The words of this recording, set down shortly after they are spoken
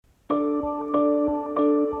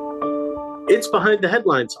It's Behind the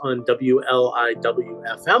Headlines on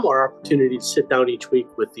WLIW-FM, our opportunity to sit down each week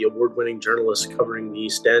with the award-winning journalists covering the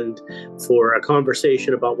East End for a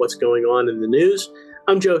conversation about what's going on in the news.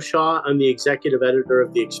 I'm Joe Shaw. I'm the executive editor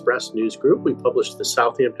of the Express News Group. We publish the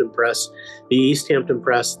Southampton Press, the East Hampton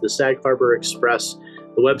Press, the Sag Harbor Express,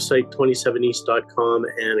 the website 27east.com,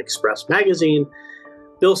 and Express Magazine.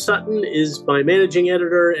 Bill Sutton is my managing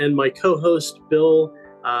editor and my co-host. Bill,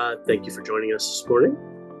 thank you for joining us this morning.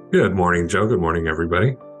 Good morning, Joe. Good morning,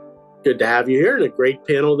 everybody. Good to have you here. And a great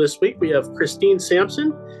panel this week. We have Christine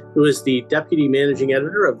Sampson, who is the deputy managing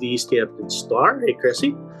editor of the East Hampton Star. Hey,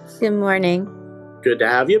 Chrissy. Good morning. Good to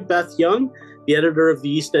have you. Beth Young, the editor of the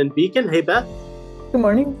East End Beacon. Hey, Beth. Good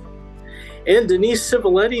morning. And Denise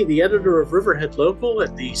Civiletti, the editor of Riverhead Local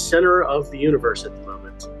at the center of the universe at the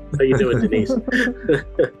moment. How you doing, Denise?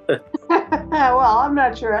 Well, I'm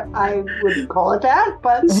not sure I would call it that,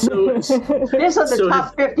 but it is on the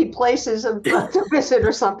top 50 places to visit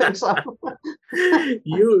or something. So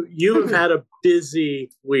you have had a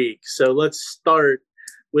busy week. So let's start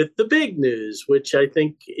with the big news, which I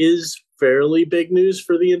think is fairly big news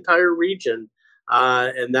for the entire region.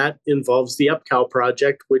 And that involves the UpCal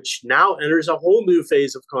project, which now enters a whole new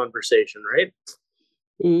phase of conversation, right?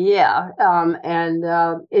 Yeah. I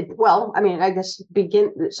guess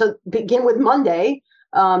begin with Monday.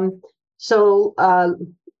 Let's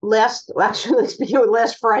begin with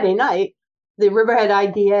last Friday night. The Riverhead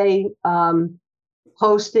IDA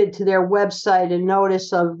posted to their website a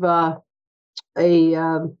notice of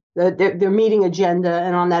their meeting agenda,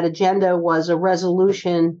 and on that agenda was a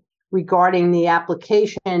resolution regarding the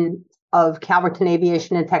application of Calverton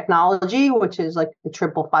Aviation and Technology, which is like the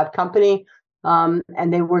 555 company.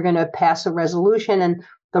 And they were going to pass a resolution, and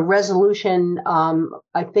the resolution,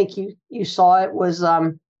 I think you saw it, was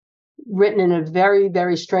written in a very,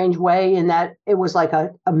 very strange way, in that it was like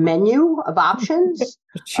a menu of options.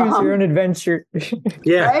 Choose your own adventure.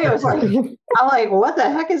 Yeah. Right? It was like, I'm like, what the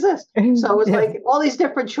heck is this? So it was like all these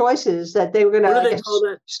different choices that they were going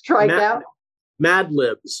to strike out. Mad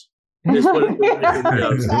Libs is what it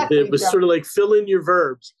was. Exactly, it was sort of like fill in your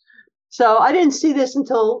verbs. So I didn't see this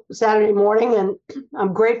until Saturday morning, and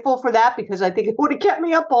I'm grateful for that, because I think it would have kept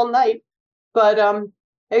me up all night. But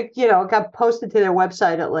it got posted to their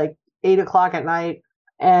website at like 8:00 at night,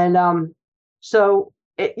 and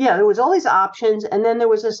there was all these options, and then there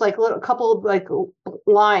was this like a couple of like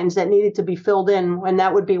lines that needed to be filled in, and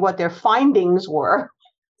that would be what their findings were.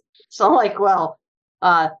 So I'm like, well,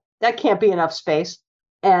 that can't be enough space,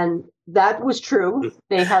 and that was true.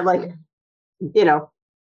 They had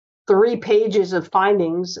 3 pages of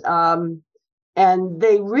findings, and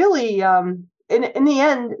they really, in the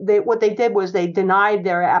end, what they did was they denied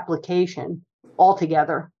their application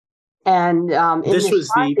altogether. And this was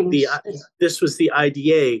the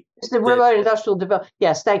IDA. It's the Riverhead Industrial Development.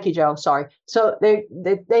 Yes, thank you, Joe. Sorry. So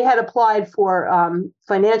they had applied for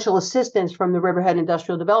financial assistance from the Riverhead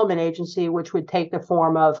Industrial Development Agency, which would take the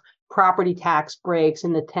form of property tax breaks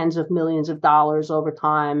in the tens of millions of dollars over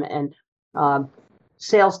time, and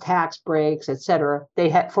sales tax breaks, et cetera. They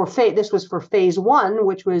had this was for phase 1,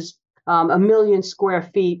 which was 1 million square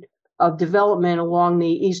feet of development along the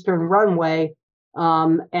eastern runway,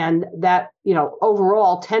 and that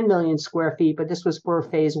overall 10 million square feet. But this was for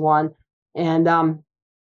phase 1, and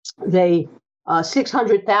they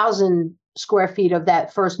 600,000 square feet of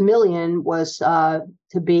that first million was to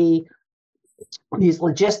be these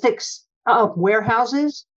logistics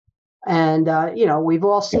warehouses. And, we've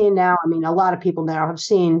all seen now, a lot of people now have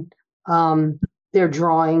seen their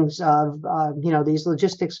drawings of, these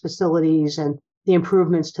logistics facilities and the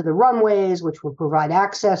improvements to the runways, which will provide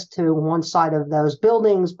access to one side of those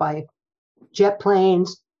buildings by jet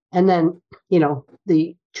planes. And then,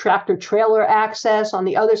 the tractor trailer access on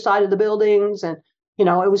the other side of the buildings. And,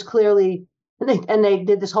 it was clearly, and they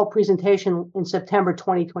did this whole presentation in September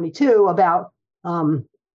 2022 about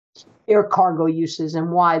air cargo uses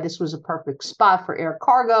and why this was a perfect spot for air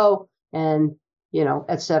cargo, and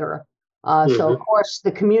et cetera. So of course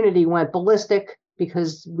the community went ballistic,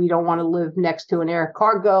 because we don't want to live next to an air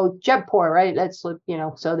cargo jet port, right? That's so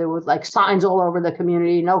there was like signs all over the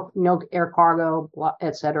community, no air cargo,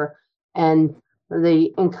 et cetera. And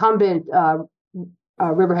the incumbent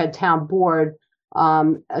Riverhead Town Board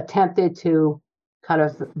attempted to kind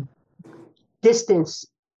of distance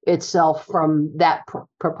itself from that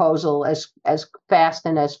proposal as fast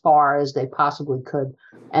and as far as they possibly could,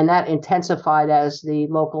 and that intensified as the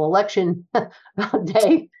local election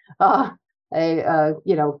day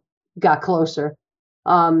got closer,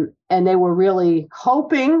 and they were really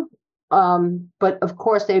hoping But of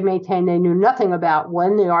course, they maintained they knew nothing about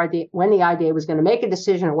when the IDA was going to make a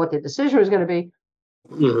decision or what the decision was going to be.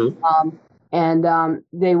 Mm-hmm. And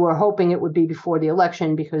they were hoping it would be before the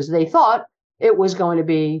election because they thought it was going to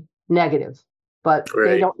be negative. But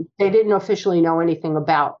Right. they didn't officially know anything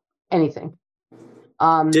about anything.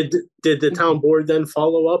 Did the town board then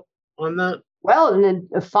follow up on that? Well, and then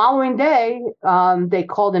the following day, they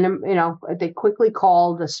called they quickly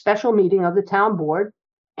called a special meeting of the town board,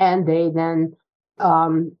 and they then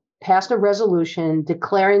passed a resolution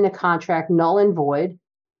declaring the contract null and void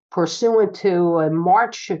pursuant to a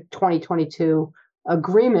March 2022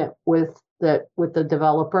 agreement with the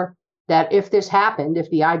developer that if this happened, if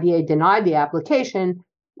the IDA denied the application,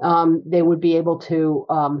 they would be able to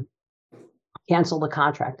cancel the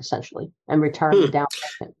contract essentially and return the down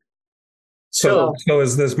payment. So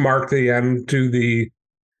does this mark the end to the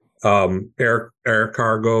air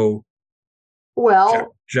cargo?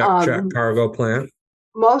 Well, jet cargo plant?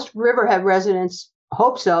 Most Riverhead residents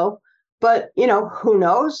hope so, but who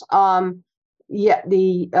knows? Yeah,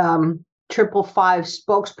 the 555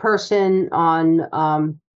 spokesperson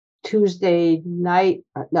on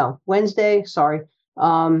Wednesday,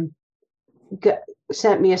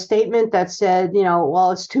 sent me a statement that said,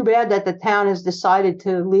 well, it's too bad that the town has decided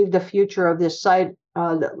to leave the future of this site,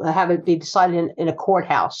 have it be decided in a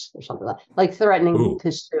courthouse or something like threatening to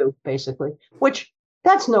sue, basically, which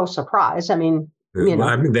that's no surprise. I mean,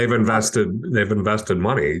 they've invested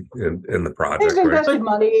money in the project. They've invested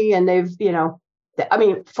money, and they've, they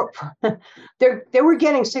were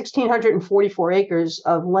getting 1,644 acres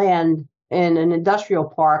of land in an industrial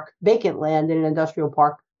park, vacant land in an industrial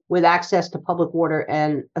park with access to public water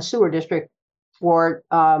and a sewer district for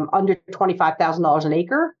under $25,000 an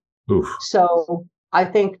acre. Oof. So I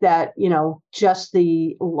think that, just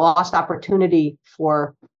the lost opportunity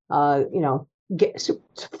for, flipping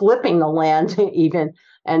the land even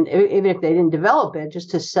if they didn't develop it,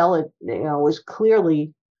 just to sell it, was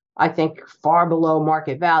clearly, I think, far below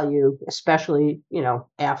market value, especially,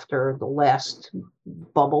 after the last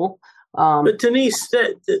bubble. But Denise,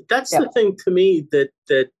 that's the thing to me that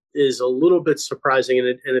is a little bit surprising,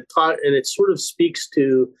 and it sort of speaks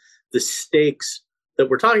to the stakes that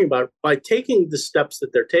we're talking about. By taking the steps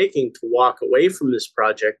that they're taking to walk away from this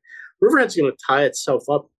project, Riverhead's going to tie itself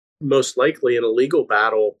up most likely in a legal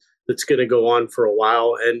battle that's going to go on for a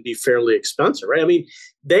while and be fairly expensive, right? I mean,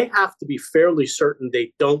 they have to be fairly certain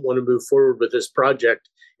they don't want to move forward with this project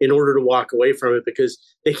in order to walk away from it, because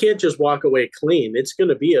they can't just walk away clean. It's going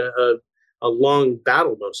to be a long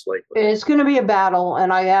battle, most likely. It's going to be a battle.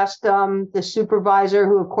 And I asked the supervisor,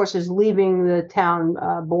 who, of course, is leaving the town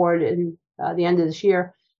board in the end of this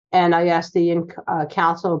year, and I asked the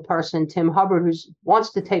council person, Tim Hubbard, who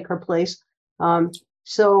wants to take her place.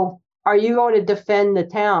 So are you going to defend the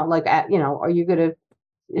town? Like, are you going to,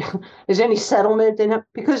 is any settlement in it?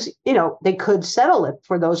 Because, they could settle it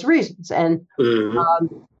for those reasons. And,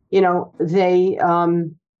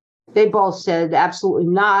 they both said absolutely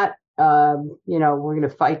not. We're going to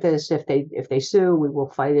fight this. If they sue, we will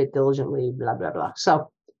fight it diligently, blah, blah, blah. So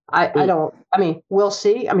we'll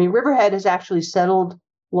see. I mean, Riverhead has actually settled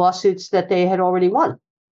lawsuits that they had already won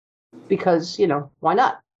because, why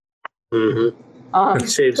not? Mm-hmm. It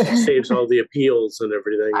saves all the appeals and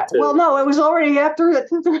everything, too. Well, no, it was already after it.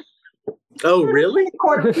 Oh, really?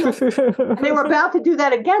 And they were about to do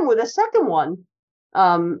that again with a second one,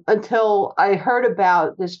 until I heard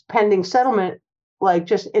about this pending settlement, like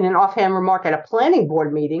just in an offhand remark at a planning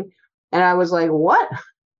board meeting. And I was like, what?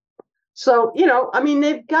 So,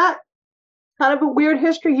 they've got kind of a weird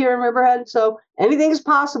history here in Riverhead. So anything is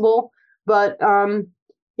possible. But,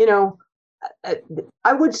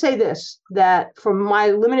 I would say this, that from my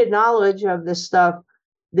limited knowledge of this stuff,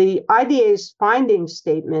 the IDA's finding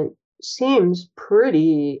statement seems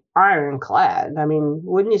pretty ironclad. I mean,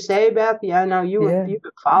 wouldn't you say, Beth? Yeah, I know you've been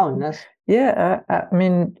following this. Yeah, I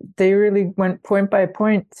mean, they really went point by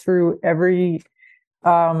point through every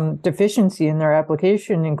deficiency in their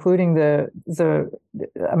application, including the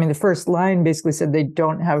first line basically said they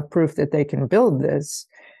don't have proof that they can build this.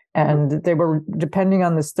 And they were depending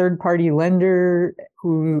on this third-party lender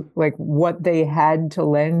who, like, what they had to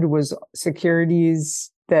lend was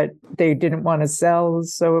securities that they didn't want to sell.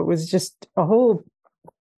 So it was just a whole.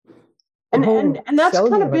 And that's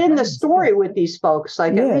kind of been the story with these folks.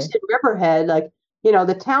 Like, at least in Riverhead, like,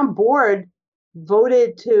 the town board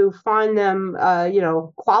voted to find them,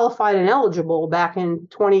 qualified and eligible back in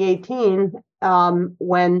 2018,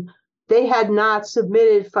 when they had not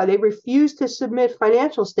they refused to submit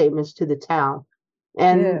financial statements to the town.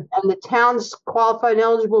 And the town's qualified and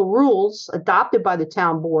eligible rules adopted by the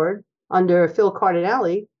town board under Phil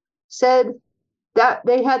Cardinelli said that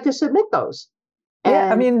they had to submit those.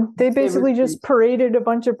 Yeah, I mean, they basically just paraded a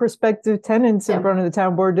bunch of prospective tenants in front of the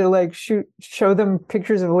town board to like show them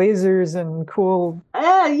pictures of lasers and cool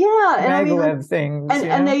maglev things.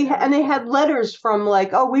 And they had letters from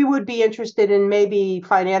like, oh, we would be interested in maybe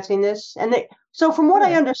financing this. And so from what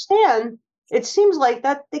I understand, it seems like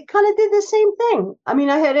that they kind of did the same thing. I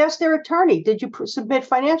mean, I had asked their attorney, did you submit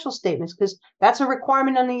financial statements? Because that's a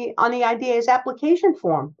requirement on the IDA's application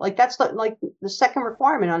form. Like that's like the second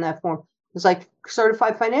requirement on that form. It's like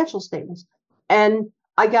certified financial statements. And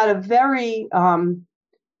I got a very,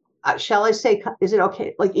 shall I say, is it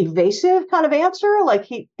okay, like evasive kind of answer? Like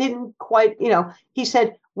he didn't quite, he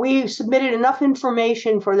said, we submitted enough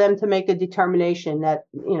information for them to make a determination that,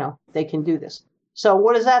 they can do this. So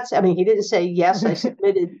what does that say? I mean, he didn't say, yes, I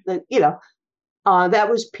submitted that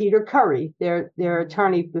was Peter Curry, their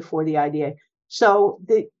attorney before the IDA. So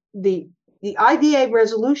the IDA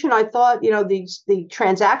resolution, I thought, the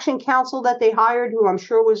transaction counsel that they hired, who I'm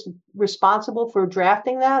sure was responsible for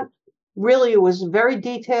drafting that, really was very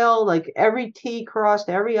detailed, like every T crossed,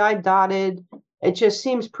 every I dotted. It just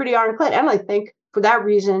seems pretty ironclad. And I think for that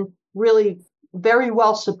reason, really very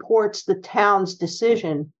well supports the town's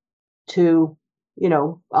decision to,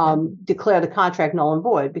 declare the contract null and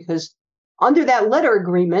void, because under that letter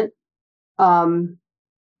agreement,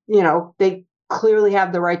 they clearly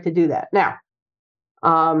have the right to do that. Now,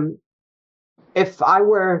 if I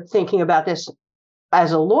were thinking about this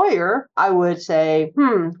as a lawyer, I would say,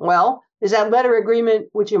 well, is that letter agreement,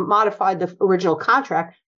 which you modified the original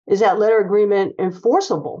contract, is that letter agreement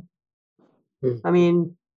enforceable? I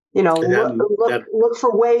mean, look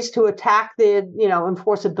for ways to attack the,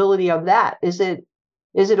 enforceability of that. Is it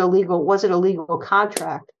illegal? Was it a legal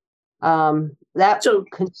contract? I'm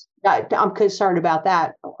concerned about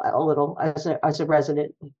that a little as a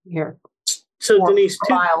resident here. So Denise,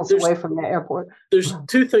 miles away from the airport. There's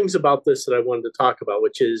two things about this that I wanted to talk about,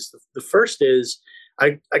 which is the first is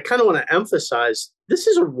I kind of want to emphasize this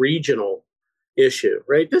is a regional issue,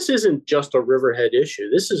 right? This isn't just a Riverhead issue.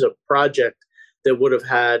 This is a project that would have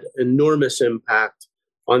had enormous impact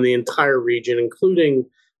on the entire region, including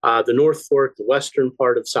the North Fork, the western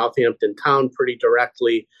part of Southampton town, pretty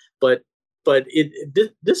directly. But this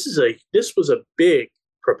was a big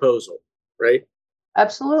proposal, right?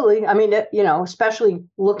 Absolutely. I mean, especially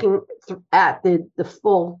looking at the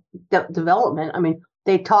full development. I mean,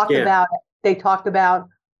 they talked about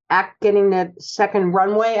getting the second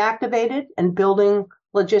runway activated and building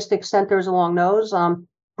logistics centers along those,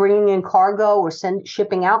 bringing in cargo or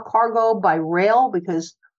shipping out cargo by rail,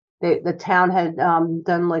 because the town had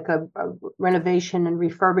done like a renovation and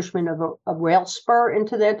refurbishment of a rail spur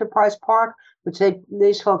into the Enterprise Park, which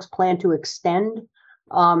these folks plan to extend.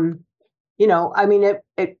 I mean,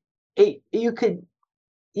 you could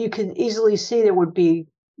easily see there would be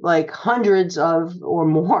like hundreds of or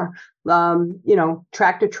more,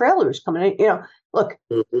 tractor trailers coming in. Look,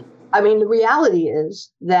 I mean, the reality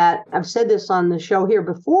is that I've said this on the show here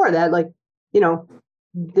before that, like,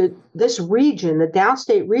 this region, the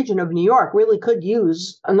downstate region of New York, really could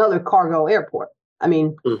use another cargo airport. I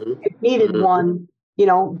mean, it needed one,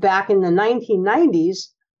 back in the 1990s.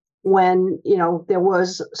 When there were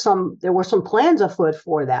some plans afoot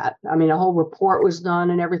for that. I mean, a whole report was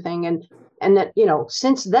done and everything, and that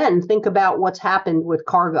since then, think about what's happened with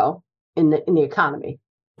cargo in the economy.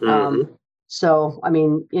 So I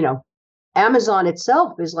mean, Amazon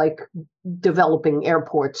itself is like developing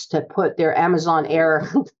airports to put their Amazon Air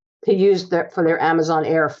to use for their Amazon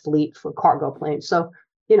Air fleet for cargo planes. So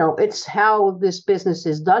it's how this business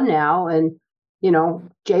is done now, and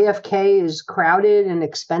JFK is crowded and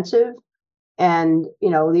expensive, and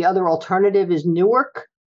the other alternative is Newark,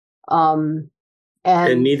 and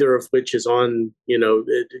neither of which is on.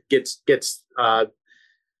 It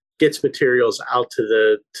gets materials out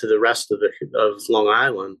to the rest of Long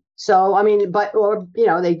Island. So I mean,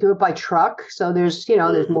 they do it by truck. So there's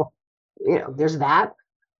there's more, there's that,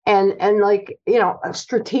 and like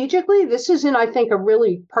strategically, this is I think a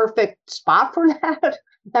really perfect spot for that.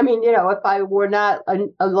 I mean, if I were not a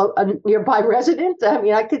nearby resident, I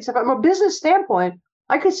mean, I could, from a business standpoint,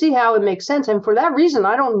 I could see how it makes sense. And for that reason,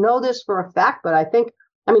 I don't know this for a fact, but I think,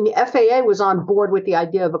 the FAA was on board with the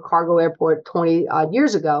idea of a cargo airport 20 odd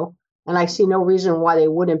years ago. And I see no reason why they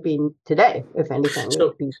wouldn't be today, if anything.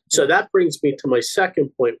 So that brings me to my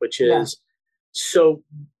second point, which is, so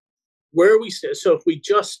where are we? So if we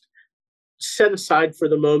just set aside for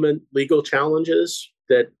the moment legal challenges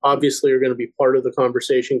that obviously are going to be part of the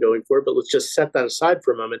conversation going forward, but let's just set that aside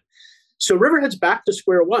for a moment. So Riverhead's back to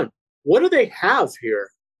square one. What do they have here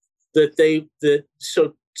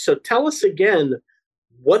so tell us again,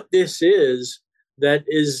 what this is that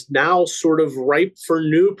is now sort of ripe for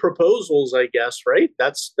new proposals, I guess, right?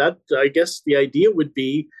 I guess the idea would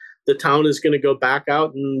be the town is going to go back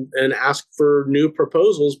out and ask for new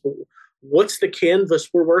proposals. But what's the canvas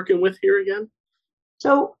we're working with here again?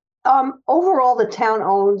 So overall, the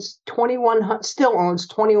town still owns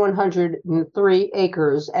 2,103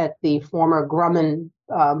 acres at the former Grumman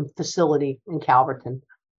facility in Calverton.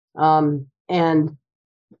 And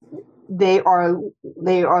they are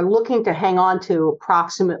looking to hang on to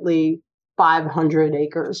approximately 500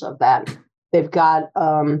 acres of that. They've got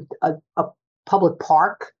a public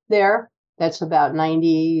park there that's about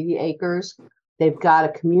 90 acres. They've got a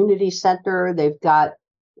community center. They've got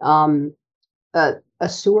a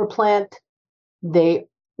sewer plant. They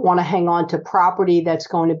want to hang on to property that's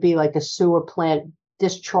going to be like a sewer plant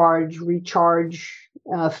discharge, recharge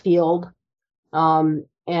field.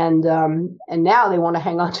 And now they want to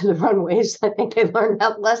hang on to the runways. I think they learned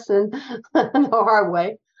that lesson the hard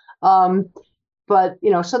way. But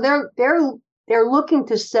so they're looking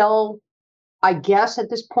to sell, I guess, at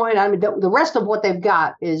this point. I mean, the rest of what they've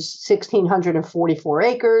got is 1,644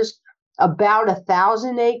 acres, about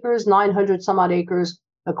 1,000 acres, 900 some odd acres,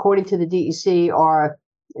 according to the DEC, are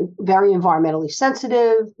very environmentally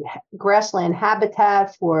sensitive, grassland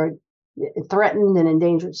habitat for threatened and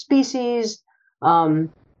endangered species.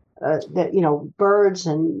 That birds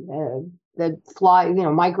and that fly,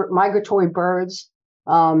 migratory birds.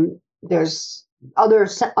 There's other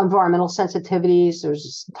environmental sensitivities.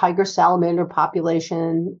 There's tiger salamander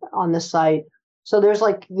population on the site. So there's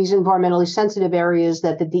like these environmentally sensitive areas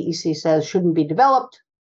that the DEC says shouldn't be developed.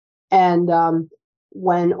 And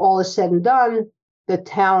when all is said and done, the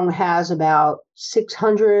town has about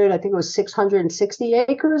 600, I think it was 660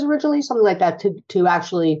 acres originally, something like that, to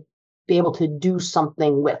actually be able to do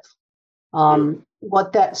something with.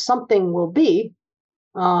 What that something will be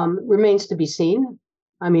remains to be seen.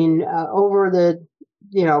 I mean, over the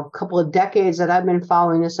couple of decades that I've been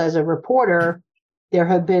following this as a reporter, there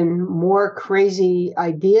have been more crazy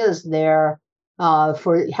ideas there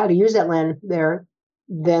for how to use that land there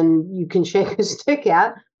than you can shake a stick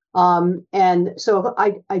at. And so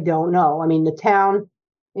I don't know. I mean, the town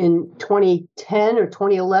in 2010 or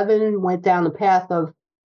 2011 went down the path of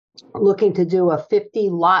looking to do a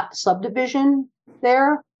 50-lot subdivision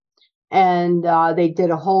there. And they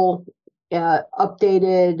did a whole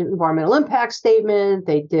updated environmental impact statement.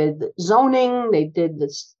 They did zoning. They did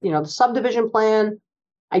this, the subdivision plan.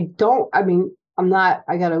 I got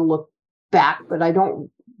to look back, but I don't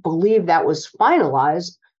believe that was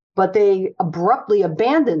finalized. But they abruptly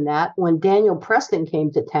abandoned that when Daniel Preston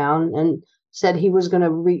came to town and said he was going to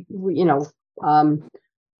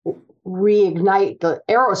reignite the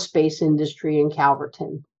aerospace industry in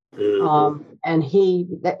Calverton. And he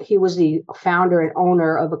was the founder and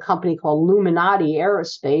owner of a company called Illuminati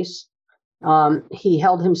Aerospace. He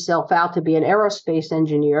held himself out to be an aerospace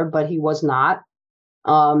engineer, but he was not.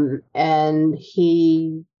 And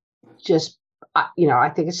he just, I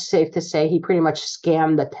think it's safe to say he pretty much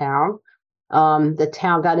scammed the town. The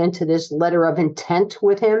town got into this letter of intent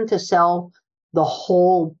with him to sell the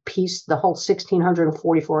whole piece, the whole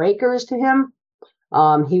 1,644 acres to him.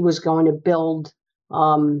 He was going to build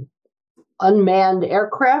unmanned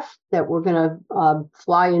aircraft that were going to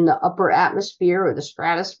fly in the upper atmosphere or the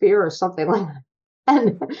stratosphere or something like that.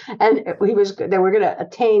 And they were going to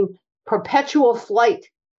attain perpetual flight,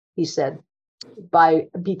 he said,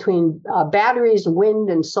 between batteries, wind,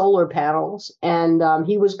 and solar panels. And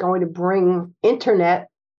he was going to bring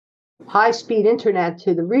high-speed internet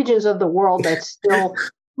to the regions of the world that's still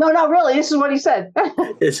no, really, this is what he said.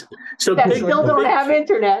 So that still don't have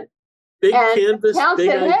internet. Big canvas, big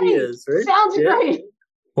ideas, right? Sounds great.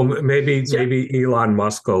 Well, maybe Elon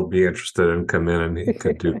Musk will be interested in come in and he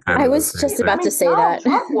could do. I was just about to say that.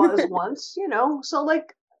 Trump was once, so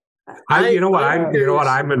like. You know what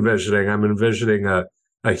I'm envisioning? I'm envisioning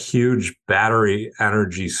a huge battery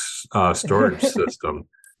energy storage system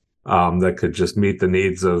that could just meet the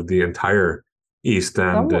needs of the entire East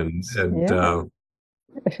End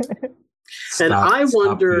and I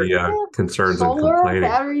wonder concerns solar, and complaining.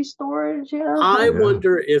 Battery storage. I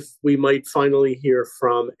wonder if we might finally hear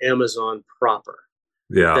from Amazon proper.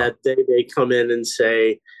 Yeah, that they may come in and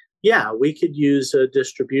say, yeah, we could use a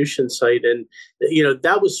distribution site. And,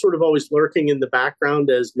 that was sort of always lurking in the background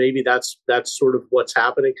as maybe that's sort of what's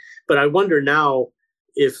happening. But I wonder now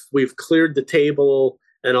if we've cleared the table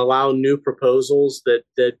and allow new proposals that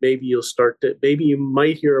maybe you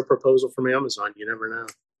might hear a proposal from Amazon. You never know.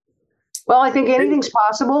 Well, I think anything's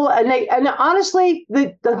possible. And honestly,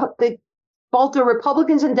 both the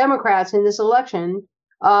Republicans and Democrats in this election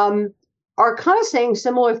are are kind of saying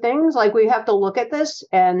similar things. Like, we have to look at this,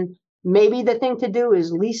 and maybe the thing to do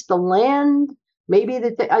is lease the land. Maybe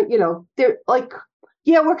they're like,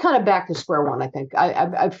 yeah, we're kind of back to square one. I think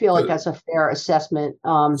I feel like that's a fair assessment.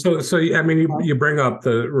 So I mean, you bring up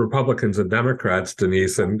the Republicans and Democrats,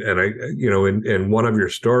 Denise, and I, in one of your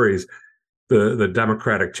stories, the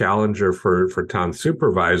Democratic challenger for town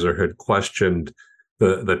supervisor had questioned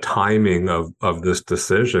the timing of this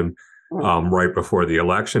decision right before the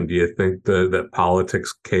election. Do you think that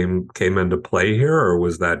politics came into play here, or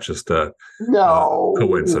was that just a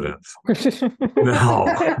coincidence? No,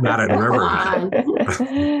 not in Riverhead.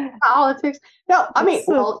 Politics. No, I mean,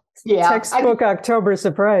 well, yeah, textbook October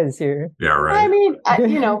surprise here. Yeah, right. I mean,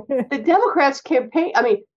 the Democrats campaign. I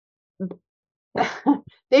mean,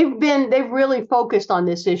 they've really focused on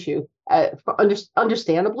this issue,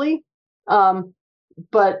 understandably.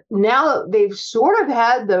 But now they've sort of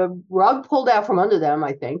had the rug pulled out from under them,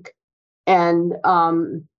 I think. And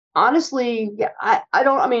honestly, I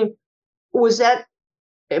don't. I mean, was that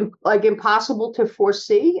like impossible to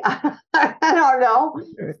foresee? I don't know.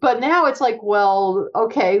 But now it's like, well,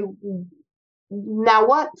 okay, now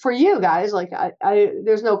what for you guys? Like, I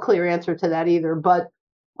there's no clear answer to that either. But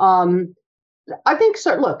I think,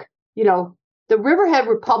 look, the Riverhead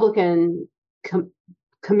Republican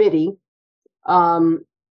Committee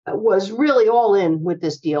was really all in with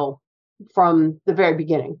this deal from the very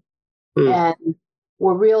beginning, and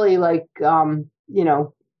were really like,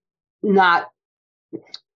 not.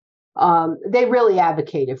 They really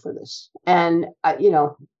advocated for this, and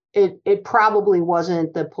it probably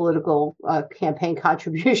wasn't the political campaign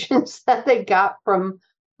contributions that they got from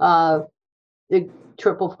the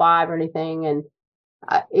 555 or anything, and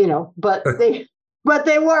but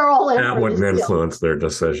they were all in. That wouldn't influence their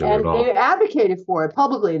decision at all. They advocated for it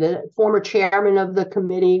publicly. The former chairman of the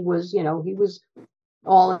committee was, he was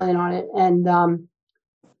all in on it, and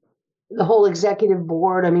the whole executive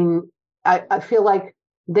board. I mean, I feel like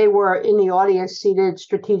they were in the audience, seated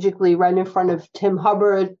strategically right in front of Tim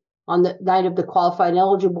Hubbard on the night of the qualified and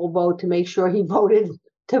eligible vote to make sure he voted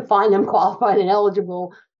to find them qualified and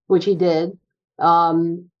eligible, which he did.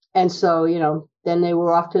 And so, then they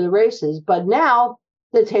were off to the races. But now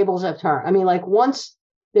the tables have turned. I mean, like, once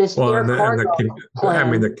this air cargo plan, I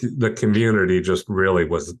mean, the community just really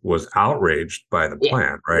was outraged by the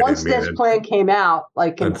plan, right? Once this plan came out,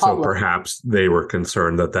 like, in public, so perhaps they were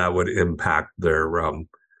concerned that would impact their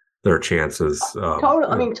chances.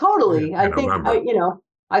 Totally. I think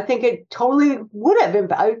I think it totally would have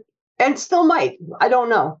impacted, and still might. I don't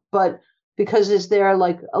know, but because is there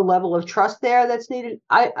like a level of trust there that's needed?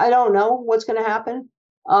 I don't know what's going to happen.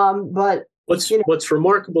 But what's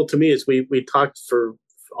remarkable to me is we talked for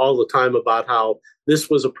all the time about how this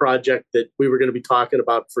was a project that we were going to be talking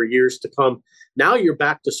about for years to come. Now you're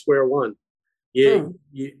back to square one. We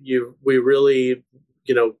really,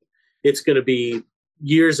 it's going to be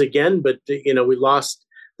years again, but we lost.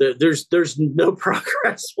 There's no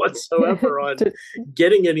progress whatsoever on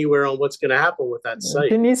getting anywhere on what's going to happen with that site.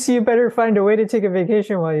 Denise, you better find a way to take a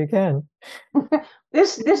vacation while you can.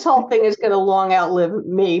 This whole thing is going to long outlive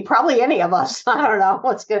me, probably any of us. I don't know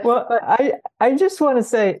what's going. Well, I just want to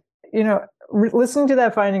say, listening to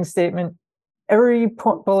that finding statement, every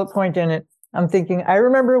bullet point in it, I'm thinking, I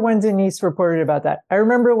remember when Denise reported about that. I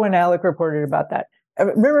remember when Alec reported about that.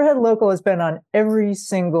 Riverhead Local has been on every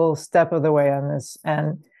single step of the way on this,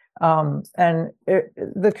 and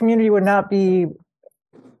the community would not be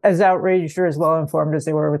as outraged or as well informed as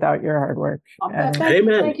they were without your hard work.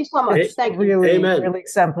 Thank you so much. Thank you. Really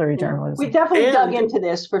exemplary journalism. We definitely dug into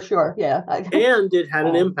this for sure. Yeah, and it had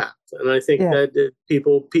an impact, and I think that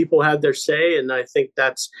people had their say, and I think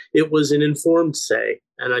it was an informed say,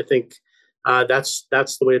 and I think that's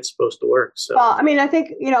the way it's supposed to work. So, I mean, I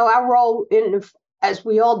think our role as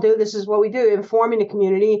we all do, this is what we do, informing the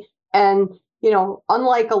community. And,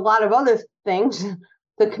 unlike a lot of other things,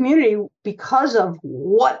 the community, because of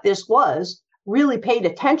what this was, really paid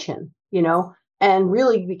attention, and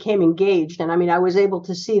really became engaged. And I mean, I was able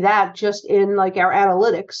to see that just in like our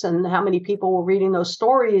analytics and how many people were reading those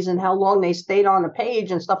stories and how long they stayed on the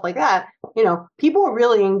page and stuff like that. People were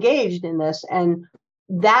really engaged in this, and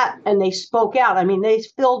they spoke out. I mean, they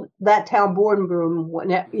filled that town boardroom,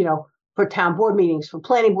 for town board meetings, for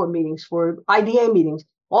planning board meetings, for IDA meetings.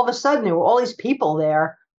 All of a sudden, there were all these people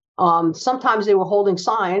there. Sometimes they were holding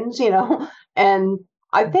signs, and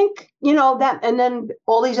I think, that, and then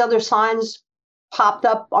all these other signs popped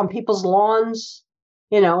up on people's lawns.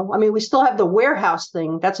 I mean, we still have the warehouse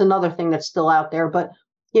thing. That's another thing that's still out there. But,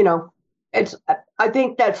 I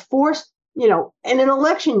think that forced, in an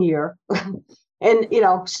election year, in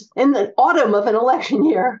the autumn of an election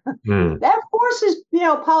year, that forces,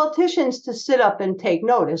 politicians to sit up and take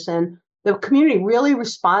notice. And the community really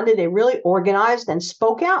responded. They really organized and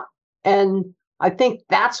spoke out. And I think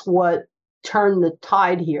that's what turned the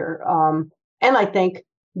tide here. And I think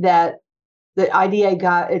that the IDA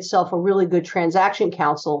got itself a really good transaction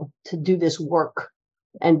counsel to do this work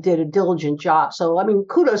and did a diligent job. So, I mean,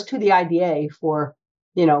 kudos to the IDA for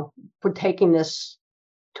taking this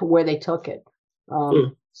to where they took it.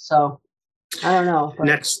 So I don't know. But,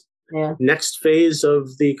 next phase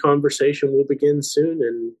of the conversation will begin soon,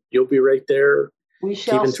 and you'll be right there. We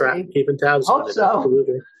shall keeping tabs on it. So.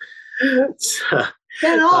 Absolutely.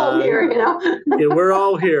 They're all here, Yeah, we're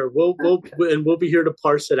all here. We'll be here to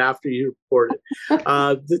parse it after you report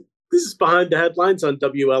it. This is Behind the Headlines on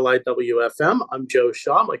WLIW-FM. I'm Joe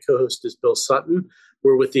Shaw. My co-host is Bill Sutton.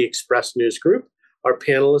 We're with the Express News Group. Our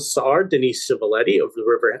panelists are Denise Civiletti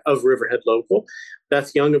of Riverhead Local,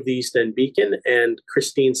 Beth Young of the East End Beacon, and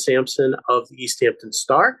Christine Sampson of the East Hampton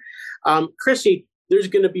Star. Christy, there's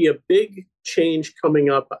going to be a big change coming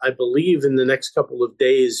up, I believe, in the next couple of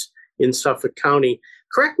days in Suffolk County.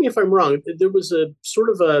 Correct me if I'm wrong. There was a sort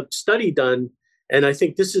of a study done, and I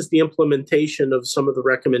think this is the implementation of some of the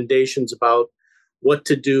recommendations about what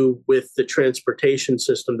to do with the transportation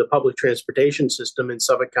system, the public transportation system in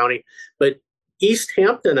Suffolk County. But East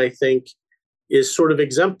Hampton, I think, is sort of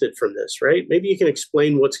exempted from this, right? Maybe you can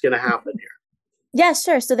explain what's going to happen here. Yeah,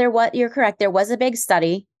 sure. So you're correct. There was a big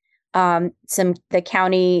study. The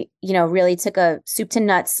county, really took a soup to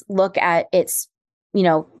nuts look at its,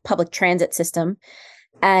 public transit system.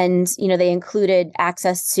 And, they included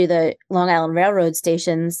access to the Long Island Railroad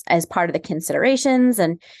stations as part of the considerations.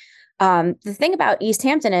 And the thing about East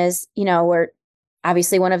Hampton is, we're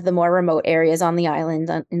obviously one of the more remote areas on the island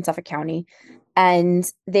in Suffolk County. And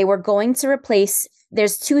they were going to replace,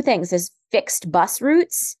 there's two things, there's fixed bus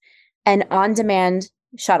routes and on-demand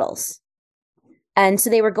shuttles. And so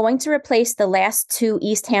they were going to replace the last two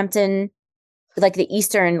East Hampton, like the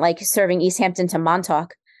eastern, like serving East Hampton to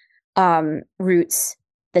Montauk routes,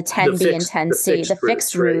 the 10B and 10C, the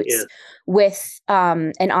fixed routes, with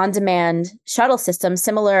an on-demand shuttle system,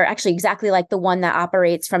 similar, actually exactly like the one that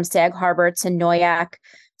operates from Sag Harbor to Noyak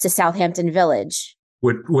to Southampton Village.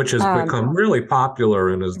 Which has become really popular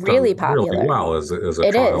and is really popular, really well as a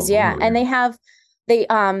it trial. Is, yeah. And they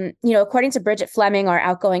according to Bridget Fleming, our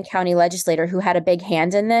outgoing county legislator who had a big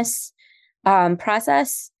hand in this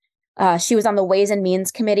process, she was on the Ways and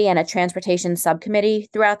Means Committee and a transportation subcommittee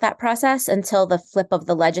throughout that process until the flip of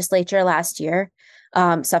the legislature last year,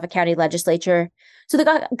 Suffolk County legislature. So they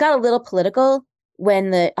got a little political when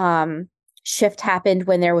the shift happened,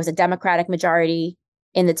 when there was a Democratic majority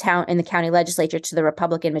in the county legislature to the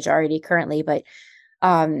Republican majority currently. But,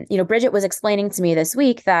 Bridget was explaining to me this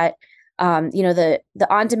week that, the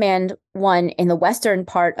on-demand one in the western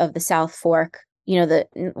part of the South Fork,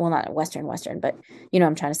 not western, but,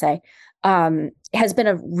 I'm trying to say, has been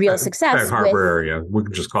a real success. Sag Harbor area. We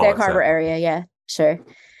can just call Sag Harbor area. Yeah, sure.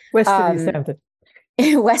 West of East Hampton.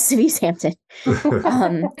 West of East Hampton,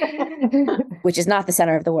 which is not the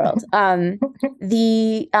center of the world.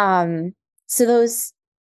 So those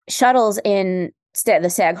shuttles in the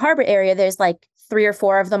Sag Harbor area, there's like 3 or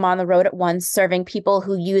 4 of them on the road at once, serving people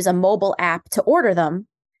who use a mobile app to order them.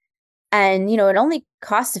 And, it only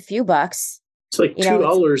costs a few bucks. It's like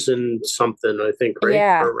 $2 and something, I think, right?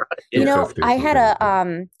 Yeah. Yeah. I had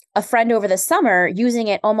a friend over the summer using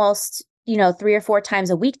it almost, 3 or 4 times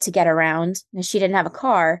a week to get around. And she didn't have a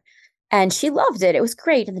car. And she loved it. It was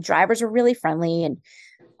great. And the drivers were really friendly. And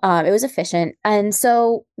it was efficient. And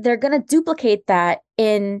so they're going to duplicate that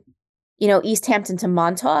in, East Hampton to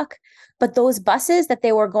Montauk. But those buses that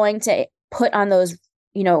they were going to put on those,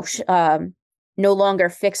 no longer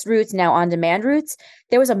fixed routes, now on-demand routes,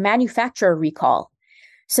 there was a manufacturer recall.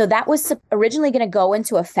 So that was originally going to go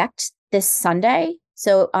into effect this Sunday.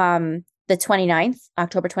 So the 29th,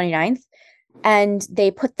 October 29th. And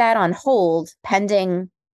they put that on hold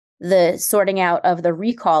pending the sorting out of the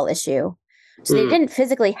recall issue. So they didn't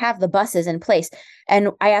physically have the buses in place. And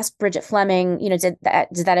I asked Bridget Fleming, did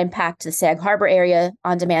that impact the Sag Harbor area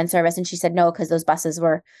on-demand service? And she said no, because those buses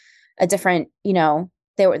were a different,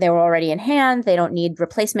 they were already in hand. They don't need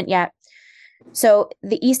replacement yet. So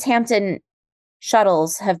the East Hampton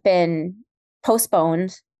shuttles have been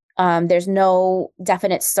postponed. There's no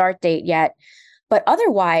definite start date yet. But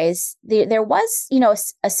otherwise, there was,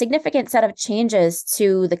 a significant set of changes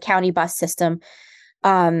to the county bus system.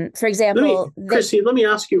 For example, Chrissy, let me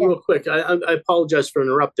ask you real quick. I apologize for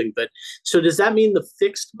interrupting, but so does that mean the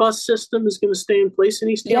fixed bus system is going to stay in place in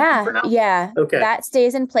East Hampton for now? Yeah. Okay. That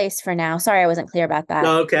stays in place for now. Sorry, I wasn't clear about that.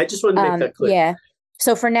 No, okay. I just wanted to make that clear. Yeah.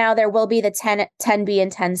 So for now, there will be the 10B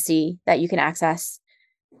and 10C that you can access.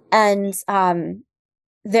 And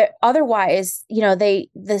otherwise,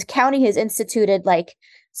 the county has instituted like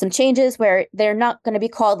some changes where they're not going to be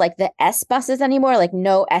called like the S buses anymore, like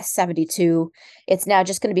no S72. It's now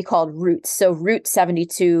just going to be called routes. So Route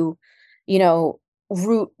 72, the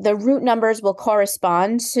route numbers will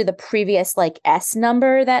correspond to the previous like S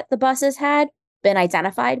number that the buses had been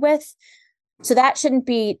identified with. So that shouldn't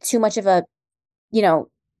be too much of a,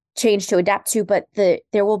 change to adapt to, but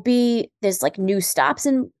there's like new stops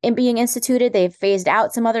in being instituted. They've phased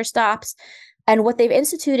out some other stops. And what they've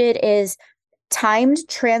instituted is timed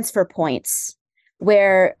transfer points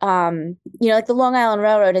where, like the Long Island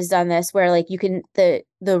Railroad has done this, where like you can, the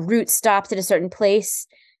route stops at a certain place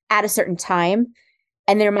at a certain time.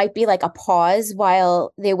 And there might be like a pause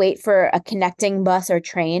while they wait for a connecting bus or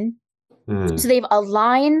train. So they've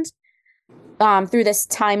aligned through this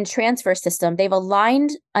time transfer system, they've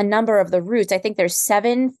aligned a number of the routes. I think there's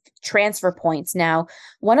 7 transfer points now.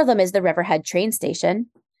 One of them is the Riverhead train station.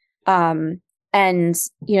 And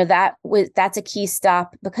that's a key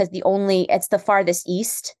stop because it's the farthest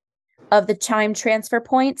east of the time transfer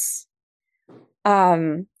points.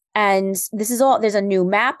 And this is all, there's a new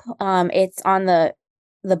map. It's on the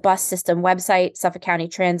bus system website, Suffolk County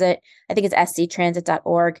Transit. I think it's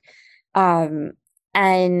sctransit.org.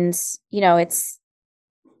 And, it's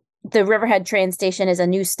the Riverhead train station is a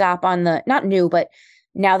new stop on not new, but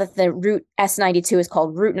now that the route S92 is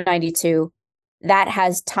called Route 92, that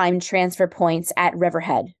has time transfer points at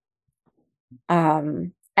Riverhead.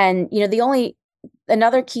 And,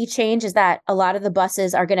 another key change is that a lot of the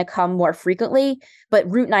buses are going to come more frequently, but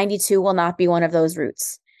Route 92 will not be one of those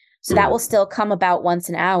routes. So that will still come about once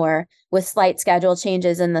an hour with slight schedule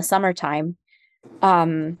changes in the summertime.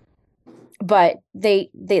 But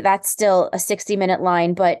that's still a 60-minute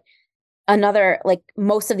line, but another, like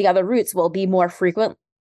most of the other routes will be more frequent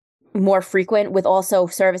with also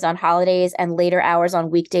service on holidays and later hours on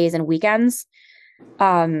weekdays and weekends.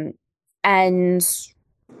 And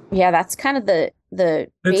yeah, that's kind of the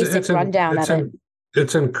basic rundown of it.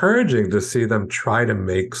 It's encouraging to see them try to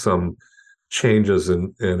make some changes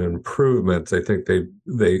and improvements. I think they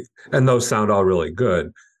and those sound all really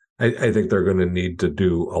good. I think they're going to need to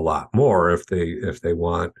do a lot more if they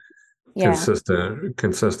want consistent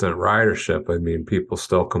ridership. I mean, people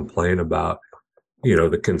still complain about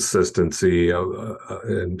the consistency of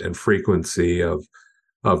and frequency of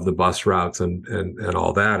the bus routes and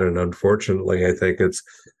all that. And unfortunately, I think it's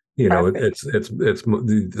the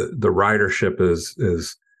ridership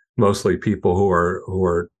is mostly people who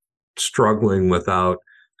are struggling without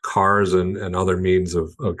cars and other means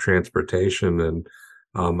of transportation. And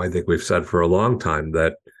I think we've said for a long time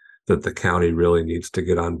that the county really needs to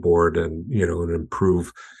get on board and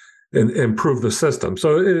improve the system.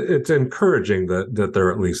 So it's encouraging that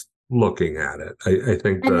they're at least looking at it. I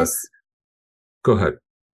think go ahead.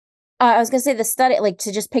 I was going to say the study, like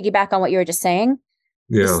to just piggyback on what you were just saying.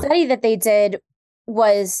 Yeah. The study that they did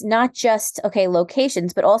was not just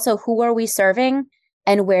locations, but also who are we serving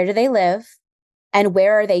and where do they live and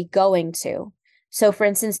where are they going to? So, for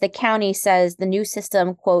instance, the county says the new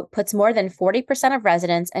system, quote, puts more than 40% of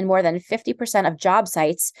residents and more than 50% of job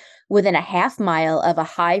sites within a half mile of a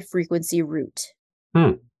high frequency route.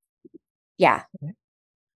 Yeah.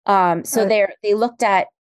 So they looked at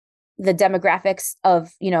the demographics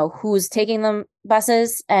of, who's taking them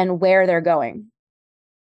buses and where they're going.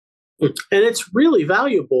 And it's really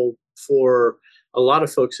valuable for a lot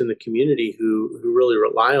of folks in the community who really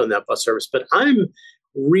rely on that bus service. But I'm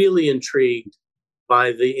really intrigued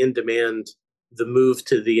by the move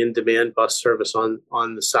to the in-demand bus service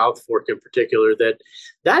on the South Fork in particular,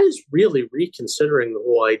 that is really reconsidering the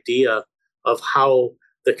whole idea of how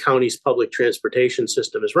the county's public transportation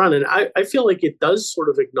system is run. And I feel like it does sort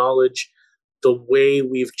of acknowledge the way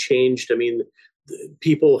we've changed. I mean,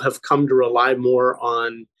 people have come to rely more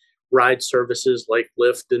on ride services like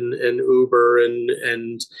Lyft and Uber,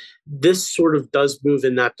 and this sort of does move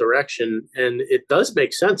in that direction, and it does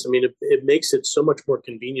make sense. I mean, it makes it so much more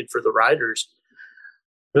convenient for the riders.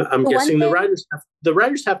 I'm guessing the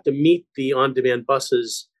riders have to meet the on-demand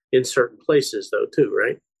buses in certain places, though, too,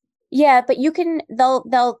 right? Yeah, but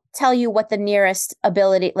they'll tell you what the nearest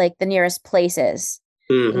place is.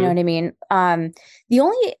 Mm-hmm. You know what I mean? The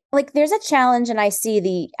only there's a challenge, and I see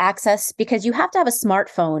the access because you have to have a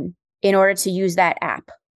smartphone in order to use that app.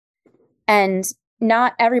 And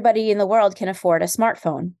not everybody in the world can afford a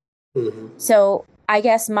smartphone. Mm-hmm. So I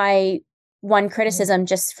guess my one criticism,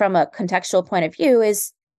 just from a contextual point of view,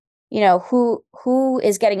 is, who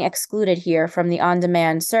is getting excluded here from the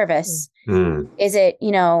on-demand service? Is it,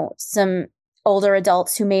 some older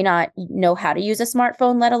adults who may not know how to use a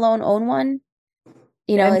smartphone, let alone own one?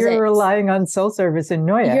 And you're relying on cell service in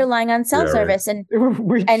Noyak. You're relying on cell service, and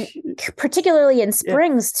particularly in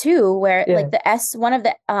Springs too, where like one of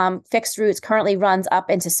the fixed routes currently runs up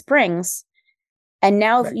into Springs, and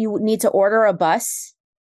now if you need to order a bus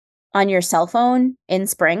on your cell phone in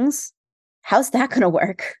Springs, how's that going to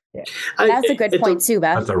work? Yeah. That's a good point too,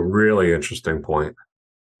 Beth. That's a really interesting point.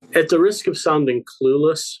 At the risk of sounding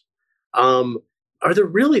clueless, are there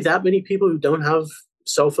really that many people who don't have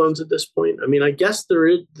cell phones at this point? I mean, I guess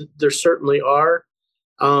there certainly are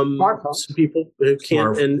some people who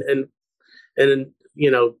can't and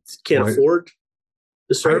can't afford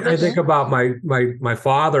the service. I think about my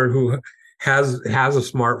father, who has a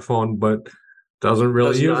smartphone but doesn't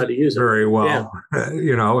really use it very well.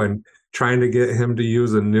 And trying to get him to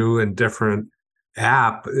use a new and different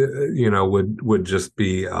app, would just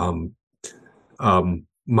be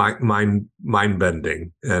mind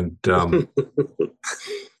bending, and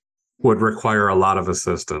would require a lot of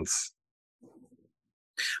assistance.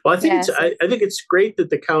 Well, I think I think it's great that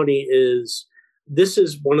the county this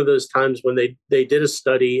is one of those times when they did a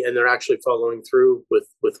study and they're actually following through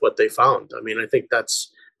with what they found. I mean, I think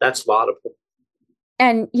that's laudable.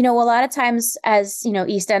 And, a lot of times as,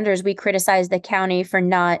 EastEnders, we criticize the county for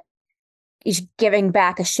not giving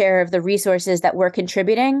back a share of the resources that we're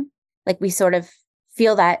contributing. Like, we sort of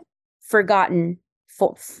feel that forgotten,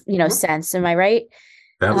 sense. Am I right?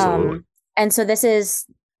 Absolutely. And so this is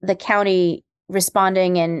the county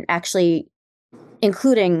responding and actually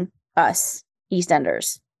including us,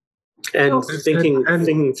 EastEnders. And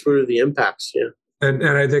thinking through the impacts. Yeah. And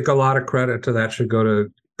I think a lot of credit to that should go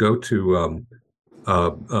to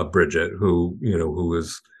Bridget, who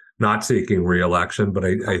is not seeking re-election, but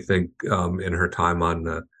I think in her time on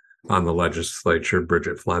the legislature,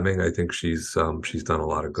 Bridget Fleming, I think she's done a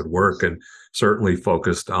lot of good work, and certainly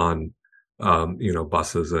focused on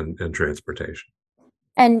buses and transportation.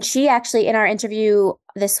 And she actually, in our interview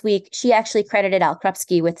this week, she actually credited Al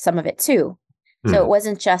Krupski with some of it too. So it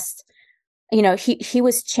wasn't just, he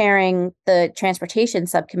was chairing the transportation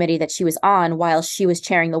subcommittee that she was on while she was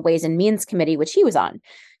chairing the Ways and Means Committee, which he was on.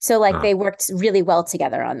 So they worked really well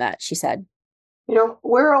together on that, she said.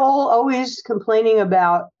 We're all always complaining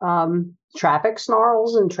about traffic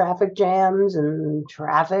snarls and traffic jams and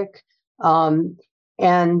traffic.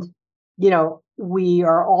 We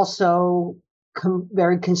are also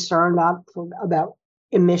very concerned about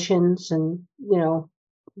emissions and,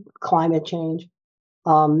 climate change.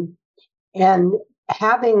 And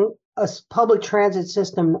having a public transit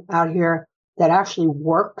system out here that actually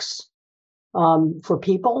works for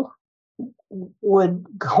people would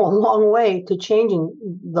go a long way to changing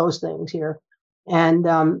those things here. And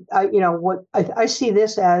I see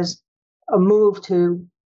this as a move to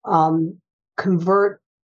convert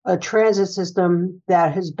a transit system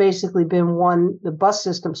that has basically been the bus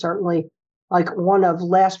system certainly, like one of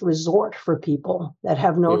last resort for people that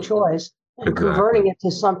have no choice, and converting it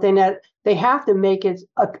to something that they have to make it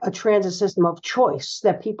a transit system of choice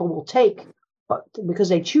that people will take because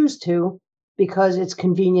they choose to, because it's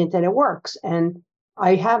convenient and it works. And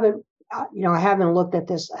I haven't looked at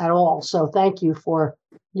this at all. So thank you for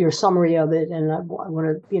your summary of it. And I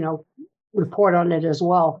want to, report on it as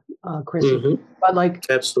well, Chris. But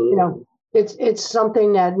absolutely, it's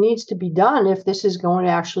something that needs to be done if this is going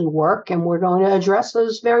to actually work, and we're going to address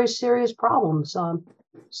those very serious problems.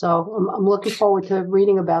 So I'm looking forward to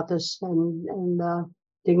reading about this and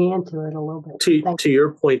digging into it a little bit. To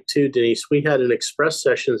your point too, Denise, we had an Express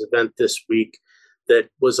Sessions event this week that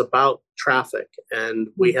was about traffic, and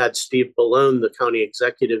we had Steve Ballone, the county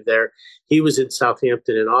executive there. He was in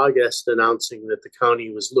Southampton in August announcing that the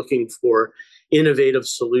county was looking for innovative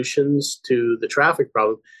solutions to the traffic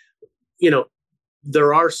problem.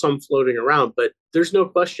 There are some floating around, but there's no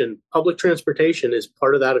question public transportation is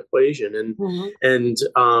part of that equation. And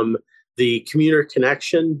the commuter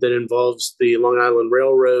connection that involves the Long Island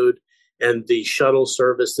Railroad and the shuttle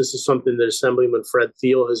service, this is something that Assemblyman Fred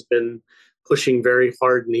Thiel has been pushing very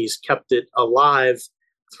hard, and he's kept it alive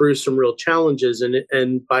through some real challenges.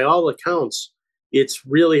 And by all accounts, it's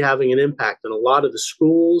really having an impact. And a lot of the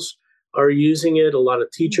schools are using it. A lot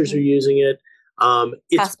of teachers are using it.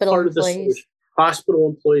 It's hospital part employees. of the solution. Hospital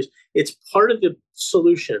employees. It's part of the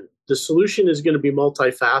solution. The solution is going to be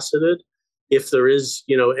multifaceted if there is,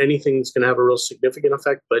 anything that's going to have a real significant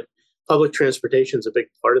effect. But public transportation is a big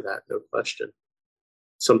part of that, no question.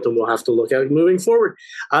 something we'll have to look at moving forward.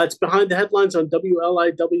 It's Behind the Headlines on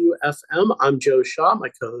WLIW-FM. I'm Joe Shaw. My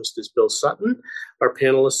co-host is Bill Sutton. Our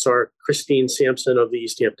panelists are Christine Sampson of the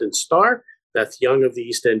East Hampton Star, Beth Young of the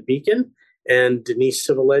East End Beacon, and Denise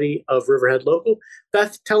Civiletti of Riverhead Local.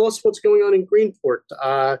 Beth, tell us what's going on in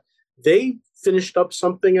Greenport. They finished up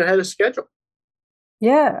something ahead of schedule.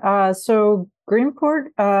 Yeah, so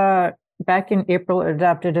Greenport, back in April,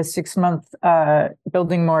 adopted a 6-month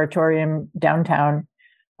building moratorium downtown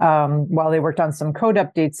while they worked on some code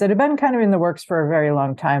updates that had been kind of in the works for a very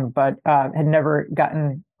long time, but had never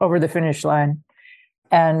gotten over the finish line.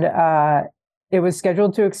 And it was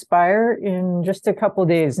scheduled to expire in just a couple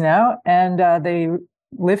days now, and they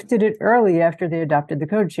lifted it early after they adopted the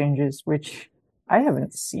code changes, which I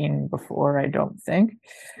haven't seen before, I don't think.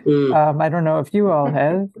 I don't know if you all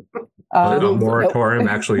have. A moratorium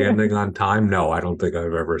actually ending on time? No, I don't think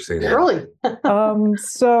I've ever seen it. Early.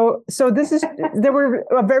 So there were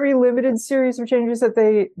a very limited series of changes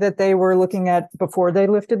that they were looking at before they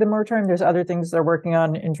lifted the moratorium. There's other things they're working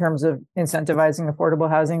on in terms of incentivizing affordable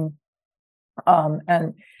housing.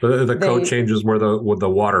 And the code changes were the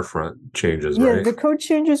waterfront changes, right? Yeah, the code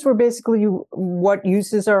changes were basically what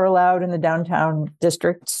uses are allowed in the downtown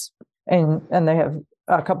districts, and they have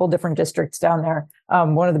a couple different districts down there.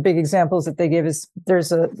 One of the big examples that they give is there's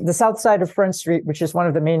the south side of Front Street, which is one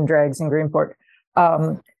of the main drags in Greenport.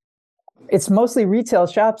 It's mostly retail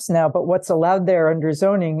shops now, but what's allowed there under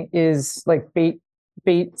zoning is like bait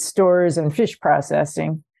stores and fish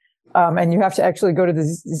processing. And you have to actually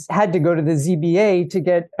had to go to the ZBA to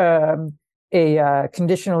get a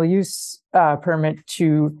conditional use permit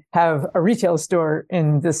to have a retail store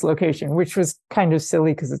in this location, which was kind of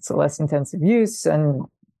silly because it's a less intensive use and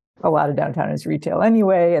a lot of downtown is retail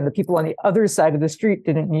anyway. And the people on the other side of the street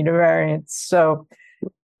didn't need a variance. So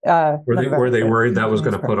were they worried that was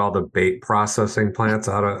going to put all the bait processing plants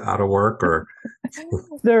out of work, or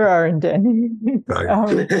there aren't any?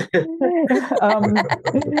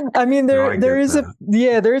 I mean, there is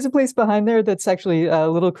a place behind there that's actually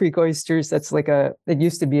Little Creek Oysters. That's like it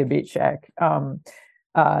used to be a bait shack.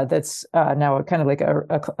 That's now kind of like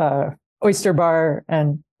a oyster bar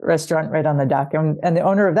and restaurant right on the dock. And the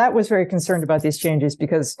owner of that was very concerned about these changes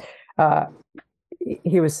because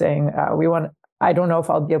he was saying, I don't know if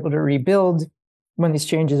I'll be able to rebuild when these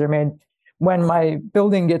changes are made, when my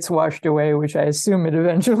building gets washed away, which I assume it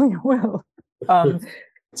eventually will.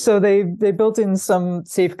 So they built in some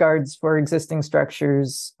safeguards for existing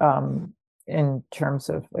structures in terms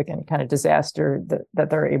of like any kind of disaster that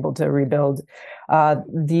they're able to rebuild.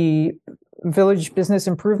 The Village Business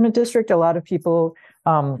Improvement District, a lot of people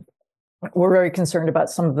were very concerned about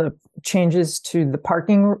some of the changes to the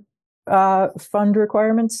parking fund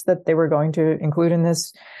requirements that they were going to include in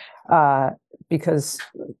this, because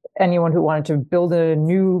anyone who wanted to build a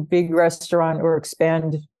new big restaurant or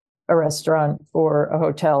expand a restaurant or a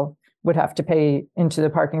hotel would have to pay into the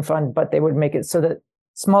parking fund, but they would make it so that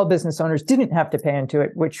small business owners didn't have to pay into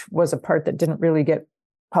it, which was a part that didn't really get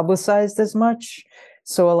publicized as much.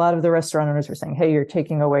 So a lot of the restaurant owners were saying, hey, you're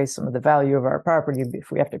taking away some of the value of our property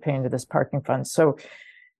if we have to pay into this parking fund. So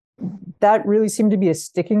that really seemed to be a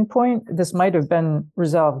sticking point. This might have been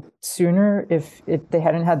resolved sooner if they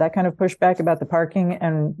hadn't had that kind of pushback about the parking.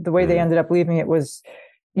 And the way they ended up leaving it was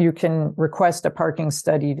you can request a parking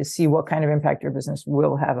study to see what kind of impact your business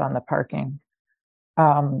will have on the parking.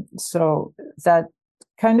 So that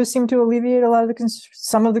kind of seemed to alleviate a lot of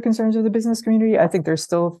some of the concerns of the business community. I think there's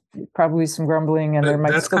still probably some grumbling, and there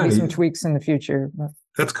might still be some tweaks in the future.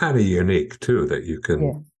 That's kind of unique too, that you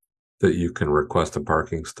can request a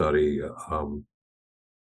parking study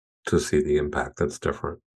to see the impact. That's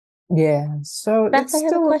different. Yeah. So Beth, I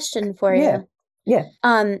have a question for you. Yeah.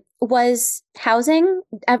 Was housing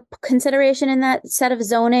a consideration in that set of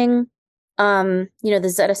zoning?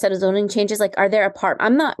 The set of zoning changes, like, are there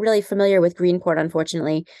I'm not really familiar with Greenport,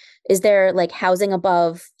 unfortunately. Is there like housing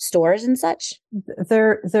above stores and such?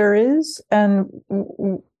 There is, and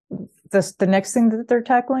the next thing that they're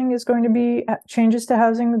tackling is going to be changes to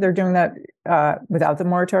housing. They're doing that without the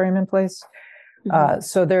moratorium in place. Mm-hmm.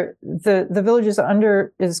 So the village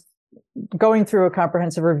is going through a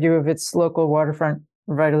comprehensive review of its local waterfront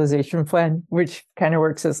revitalization plan, which kind of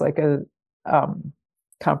works as like a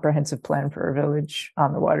comprehensive plan for a village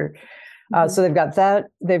on the water. So they've got that.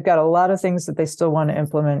 They've got a lot of things that they still want to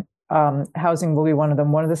implement. Housing will be one of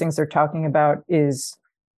them. One of the things they're talking about is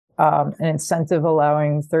an incentive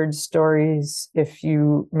allowing third stories if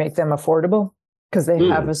you make them affordable, because they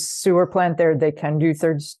have a sewer plant there. They can do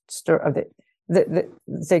third story.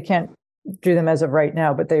 They can't do them as of right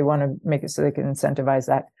now, but they want to make it so they can incentivize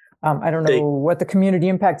that. I don't know what the community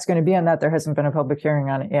impact is going to be on that. There hasn't been a public hearing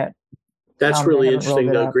on it yet. That's really interesting,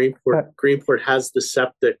 though. Greenport has the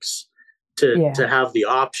septics to have the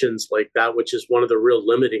options like that, which is one of the real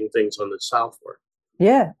limiting things on the South Fork.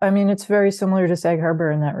 Yeah, I mean, it's very similar to Sag Harbor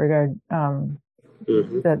in that regard,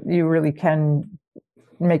 that you really can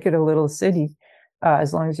make it a little city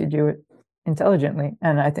as long as you do it intelligently.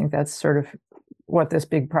 And I think that's sort of what this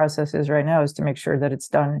big process is right now, is to make sure that it's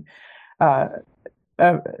done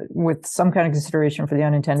with some kind of consideration for the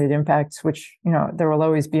unintended impacts, which, there will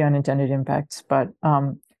always be unintended impacts. But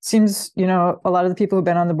seems, a lot of the people who've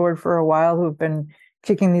been on the board for a while, who've been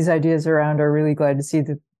kicking these ideas around, are really glad to see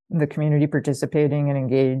the community participating and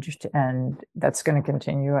engaged. And that's going to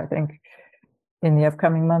continue, I think, in the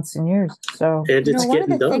upcoming months and years. So, and it's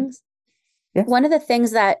getting done. One of the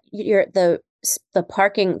things that the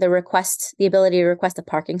parking, the ability to request a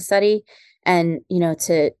parking study, and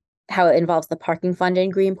to how it involves the parking fund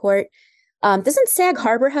in Greenport. Doesn't Sag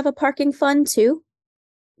Harbor have a parking fund too?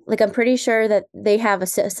 Like, I'm pretty sure that they have a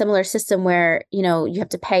similar system where you have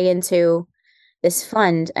to pay into this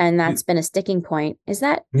fund, and that's been a sticking point. Is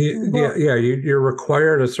that? Yeah. You're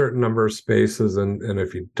required a certain number of spaces, and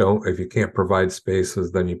if you can't provide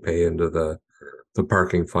spaces, then you pay into the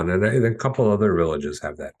parking fund, and a couple other villages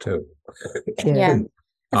have that too. Yeah,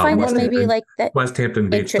 I find this maybe like that. West Hampton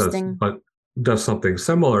Beach does something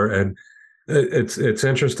similar, and it's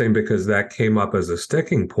interesting because that came up as a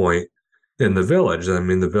sticking point in the village. I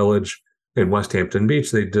mean, the village in West Hampton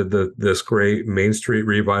Beach, they did this great Main Street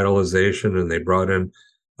revitalization, and they brought in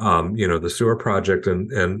the sewer project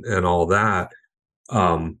and all that,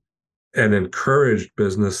 and encouraged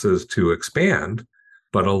businesses to expand.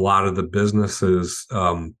 But a lot of the businesses,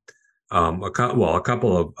 a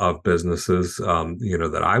couple of businesses,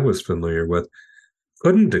 that I was familiar with,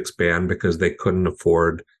 couldn't expand because they couldn't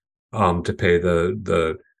afford to pay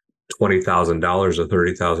the $20,000 or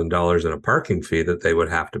 $30,000 in a parking fee that they would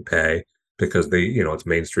have to pay, because it's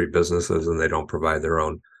Main Street businesses and they don't provide their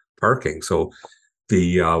own parking. So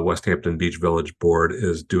the West Hampton Beach Village Board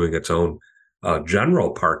is doing its own general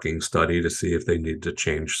parking study to see if they need to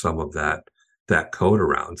change some of that code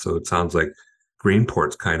around. So it sounds like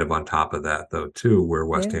Greenport's kind of on top of that, though, too, where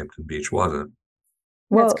West Hampton Beach wasn't.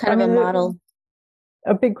 Well, that's kind of a model.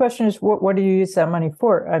 A big question is, what do you use that money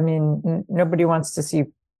for? I mean, nobody wants to see,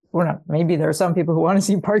 maybe there are some people who want to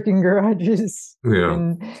see parking garages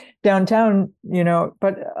in downtown,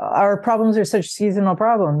 but our problems are such seasonal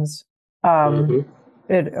problems.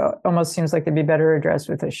 It almost seems like they'd be better addressed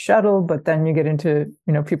with a shuttle, but then you get into,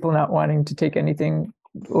 people not wanting to take anything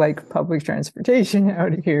like public transportation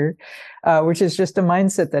out of here, which is just a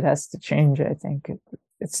mindset that has to change, I think.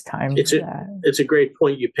 It's time for that. It's a great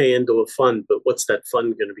point. You pay into a fund, but what's that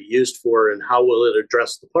fund going to be used for, and how will it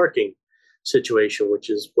address the parking situation, which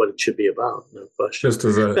is what it should be about? No question. Just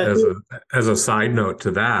as a side note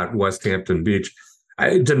to that, West Hampton Beach,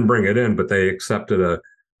 I didn't bring it in, but they accepted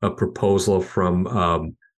a proposal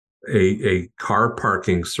from a car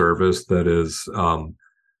parking service that is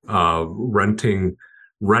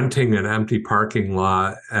renting an empty parking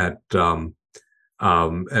lot at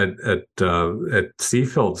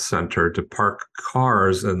Seafield Center to park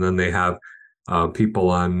cars, and then they have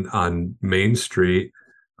people on Main Street,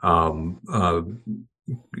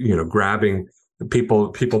 grabbing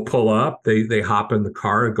people pull up, they hop in the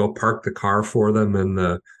car and go park the car for them in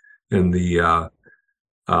the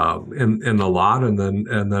lot, and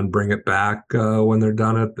then bring it back when they're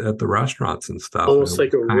done at the restaurants and stuff. Almost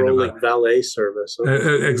like a rolling valet service.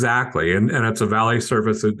 Exactly, and it's a valet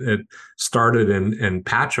service. It started in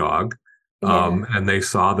Patchogue, and they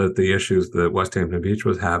saw that the issues that West Hampton Beach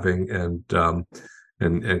was having, and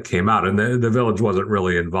came out. And the village wasn't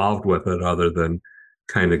really involved with it, other than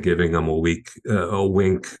kind of giving them a wink,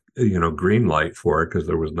 green light for it, because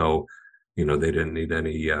there was no, they didn't need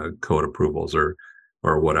any code approvals or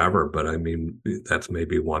whatever. But I mean, that's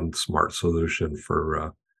maybe one smart solution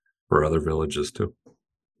for other villages too.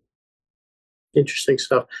 Interesting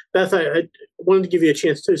stuff. Beth, I wanted to give you a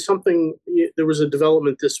chance too. There was a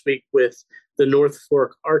development this week with the North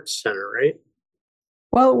Fork Arts Center, right?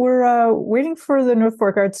 Well, we're waiting for the North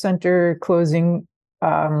Fork Arts Center closing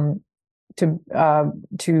to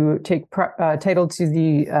take title to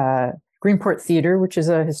the Greenport Theater, which is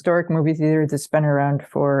a historic movie theater that's been around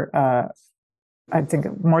for I think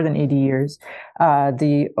more than 80 years.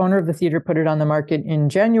 The owner of the theater put it on the market in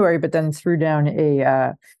January, but then threw down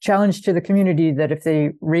a challenge to the community that if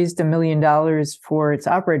they raised $1 million for its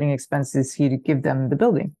operating expenses, he'd give them the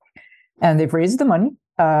building. And they've raised the money.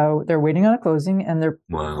 They're waiting on a closing, and they're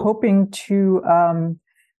hoping to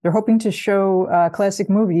they're hoping to show classic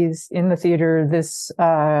movies in the theater this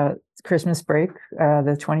Christmas break, I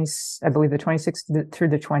believe the 26th through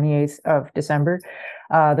the 28th of December.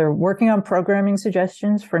 They're working on programming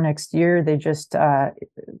suggestions for next year. They just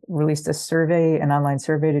released an online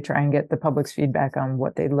survey to try and get the public's feedback on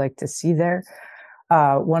what they'd like to see there.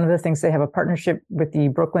 One of the things, they have a partnership with the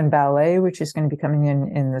Brooklyn Ballet, which is going to be coming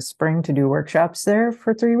in the spring to do workshops there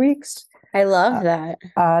for 3 weeks. I love that.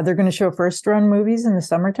 They're going to show first run movies in the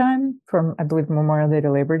summertime from, I believe, Memorial Day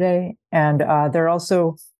to Labor Day. And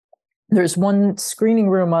there's one screening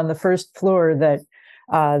room on the first floor that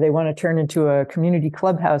they want to turn into a community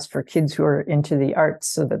clubhouse for kids who are into the arts,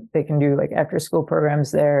 so that they can do like after school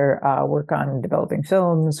programs there, work on developing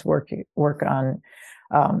films, work on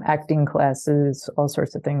acting classes, all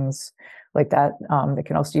sorts of things like that. They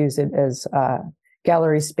can also use it as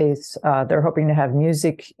gallery space. They're hoping to have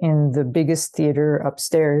music in the biggest theater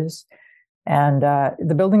upstairs. And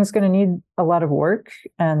the building is going to need a lot of work,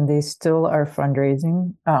 and they still are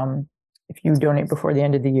fundraising. If you donate before the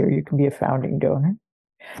end of the year, you can be a founding donor.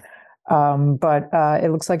 But it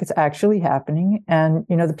looks like it's actually happening. And,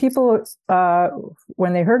 the people,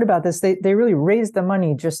 when they heard about this, they really raised the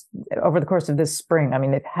money just over the course of this spring. I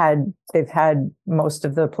mean, they've had most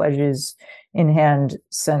of the pledges in hand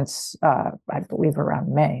since, I believe,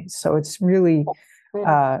 around May. So it's really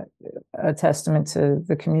a testament to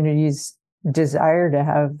the community's desire to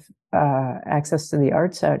have access to the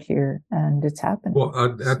arts out here, and it's happening. Well,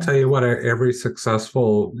 I'll tell you what, every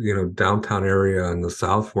successful, downtown area in the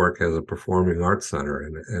South Fork has a performing arts center.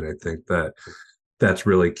 And I think that's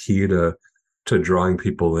really key to drawing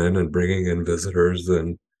people in and bringing in visitors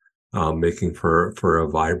and making for a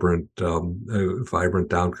vibrant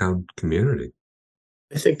downtown community.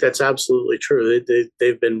 I think that's absolutely true.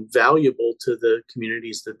 They've been valuable to the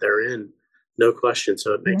communities that they're in, no question.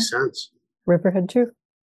 So it makes sense. Riverhead too.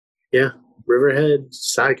 Yeah, Riverhead,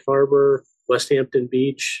 Sag Harbor, West Hampton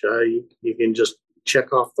Beach. You can just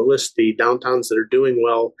check off the list the downtowns that are doing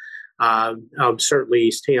well. Certainly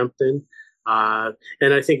East Hampton.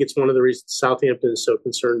 And I think it's one of the reasons Southampton is so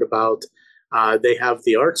concerned about, they have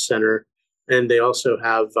the Arts Center and they also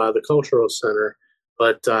have the Cultural Center,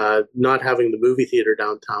 but not having the movie theater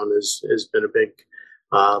downtown has been a big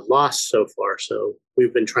loss so far. So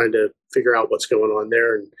we've been trying to figure out what's going on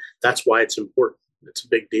there, and that's why it's important. It's a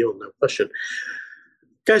big deal, no question.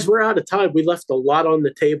 Guys, we're out of time. We left a lot on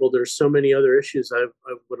the table. There's so many other issues I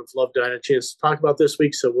would have loved to have a chance to talk about this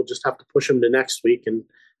week, so we'll just have to push them to next week and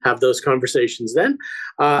have those conversations then.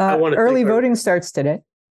 Early voting starts today.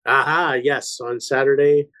 Yes, on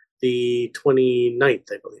Saturday, the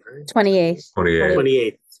 29th, I believe, right? 28th.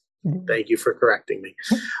 28th. Thank you for correcting me.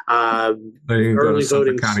 You can go to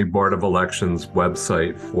Suffolk County Board of Elections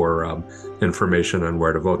website for information on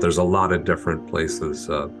where to vote. There's a lot of different places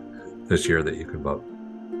this year that you can vote.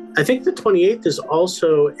 I think the 28th is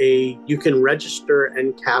also you can register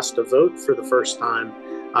and cast a vote for the first time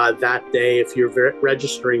that day. If you're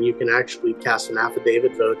registering, you can actually cast an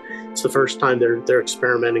affidavit vote. It's the first time they're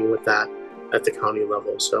experimenting with that at the county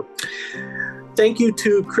level. So thank you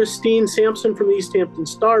to Christine Sampson from the East Hampton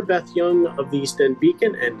Star, Beth Young of the East End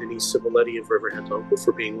Beacon, and Denise Civiletti of Riverhead Local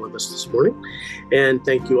for being with us this morning. And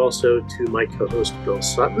thank you also to my co-host, Bill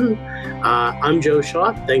Sutton. I'm Joe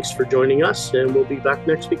Shaw. Thanks for joining us, and we'll be back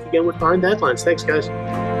next week again with Behind the Headlines. Thanks, guys.